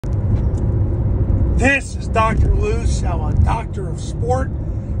This is Dr. Luce. I'm a doctor of sport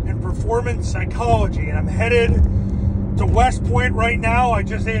and performance psychology, and I'm headed to West Point right now. I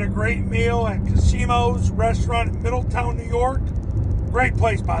just ate a great meal at Casimo's restaurant in Middletown, New York. Great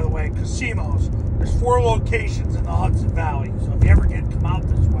place, by the way, Casimo's. There's 4 locations in the Hudson Valley, so if you ever come out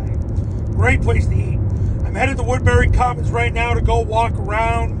this way, great place to eat. I'm headed to Woodbury Commons right now to go walk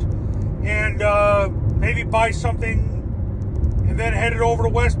around and maybe buy something, and then headed over to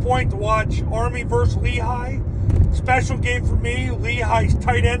West Point to watch Army versus Lehigh. Special game for me. Lehigh's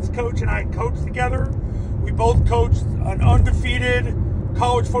tight ends coach and I coached together. We both coached an undefeated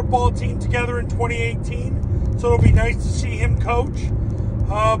college football team together in 2018, so it'll be nice to see him coach.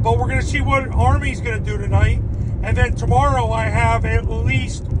 But we're going to see what Army's going to do tonight. And then tomorrow I have at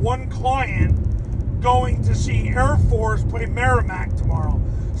least one client going to see Air Force play Merrimack tomorrow.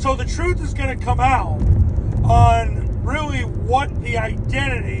 So the truth is going to come out on really what the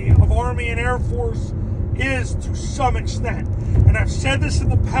identity of Army and Air Force is to some extent. And I've said this in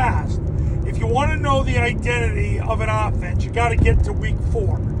the past. If you want to know the identity of an offense, you got to get to week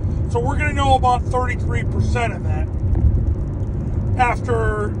 4. So we're going to know about 33% of that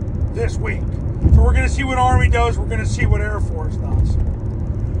after this week. So we're going to see what Army does. We're going to see what Air Force does.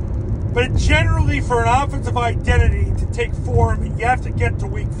 But generally, for an offensive identity to take form, you have to get to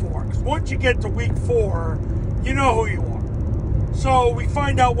week 4. Because once you get to week 4, you know who you are. So we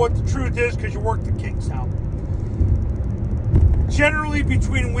find out what the truth is because you work the kinks out. Generally,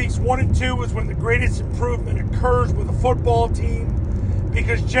 between weeks 1 and 2 is when the greatest improvement occurs with a football team,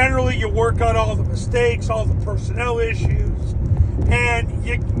 because generally you work out all the mistakes, all the personnel issues, and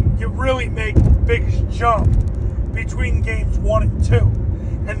you really make the biggest jump between games 1 and 2.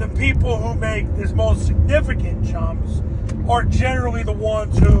 And the people who make this most significant jumps are generally the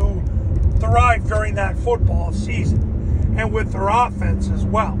ones who thrive during that football season and with their offense as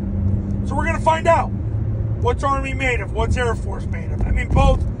well. So we're going to find out what's Army made of, what's Air Force made of. I mean,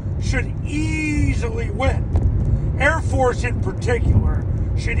 both should easily win. Air Force in particular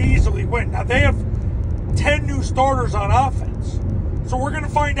should easily win. Now, they have 10 new starters on offense, so we're going to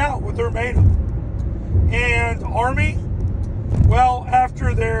find out what they're made of. And Army, well,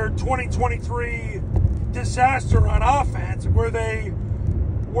 after their 2023 disaster on offense, where they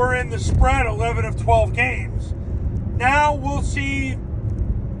were in the spread 11 of 12 games, now we'll see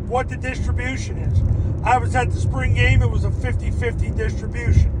what the distribution is. I was at the spring game. It was a 50-50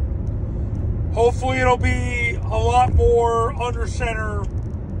 distribution. Hopefully it'll be a lot more under center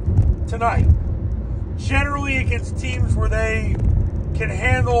tonight. Generally, against teams where they can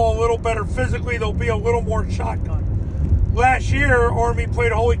handle a little better physically, there'll be a little more shotgun. Last year, Army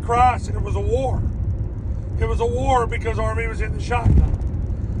played Holy Cross, and it was a war. It was a war because Army was in the shotgun.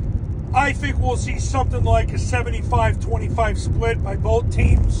 I think we'll see something like a 75-25 split by both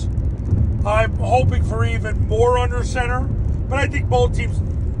teams. I'm hoping for even more under center, but I think both teams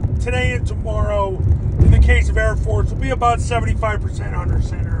today and tomorrow, in the case of Air Force, will be about 75% under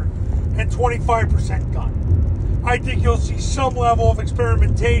center and 25% gun. I think you'll see some level of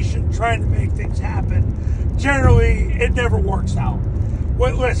experimentation trying to make things happen. Generally, it never works out.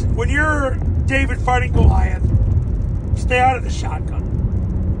 Well, listen, when you're David fighting Goliath, stay out of the shotgun,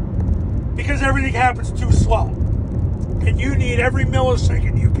 because everything happens too slow, and you need every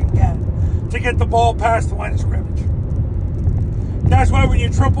millisecond you can get to get the ball past the line of scrimmage. That's why when you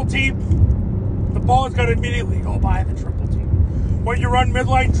triple team, the ball's got to immediately go by the triple team. When you run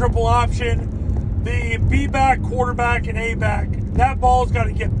midline triple option, the B-back, quarterback, and A-back, that ball's got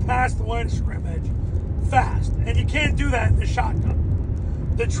to get past the line of scrimmage fast. And you can't do that in the shotgun.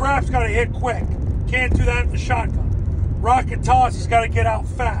 The trap's got to hit quick. Can't do that in the shotgun. Rocket toss has got to get out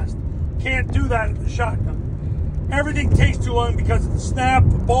fast. Can't do that in the shotgun. Everything takes too long because of the snap,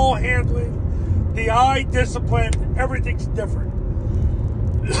 the ball handling, the eye discipline, everything's different.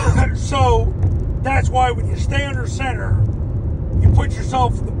 So that's why when you stay under center, you put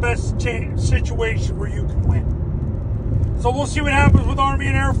yourself in the best situation where you can win. So we'll see what happens with Army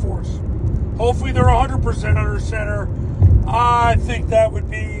and Air Force. Hopefully they're 100% under center. I think that would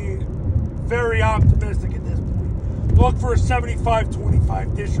be very optimistic at this point. Look for a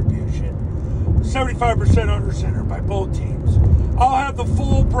 75-25 distribution. 75% under center by both teams. I'll have the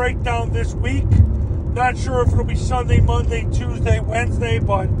full breakdown this week. Not sure if it'll be Sunday, Monday, Tuesday, Wednesday,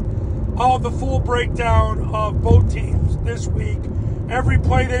 but I'll have the full breakdown of both teams this week. Every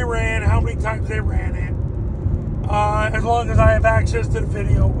play they ran, how many times they ran it. As long as I have access to the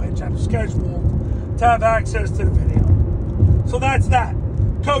video, which I'm scheduled to have access to the video. So that's that.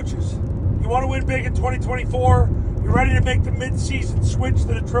 Coaches, you want to win big in 2024? You ready to make the mid-season switch to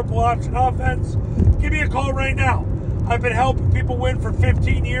the triple option offense? Give me a call right now. I've been helping people win for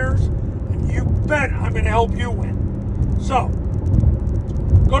 15 years, and you bet I'm going to help you win. So,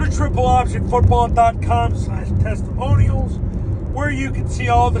 go to tripleoptionfootball.com/testimonials, where you can see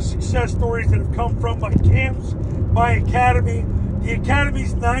all the success stories that have come from my camps, my academy. The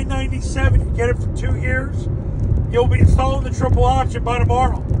academy's $9.97. You get it for 2 years. You'll be installing the triple option by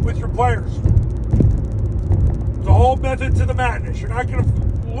tomorrow with your players. The whole method to the madness. You're not going to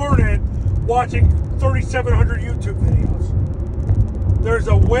learn it watching 3,700 YouTube videos. There's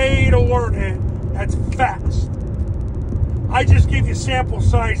a way to learn it that's fast. I just give you sample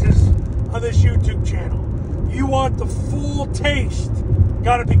sizes on this YouTube channel. You want the full taste,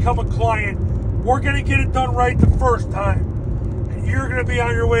 got to become a client. We're going to get it done right the first time. And you're going to be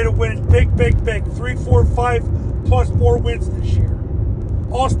on your way to winning big, big, big. 3, 4, 5 plus more wins this year.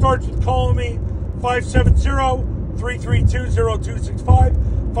 All starts with calling me 570-332-0265.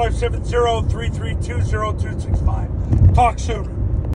 570-332-0265. Talk soon.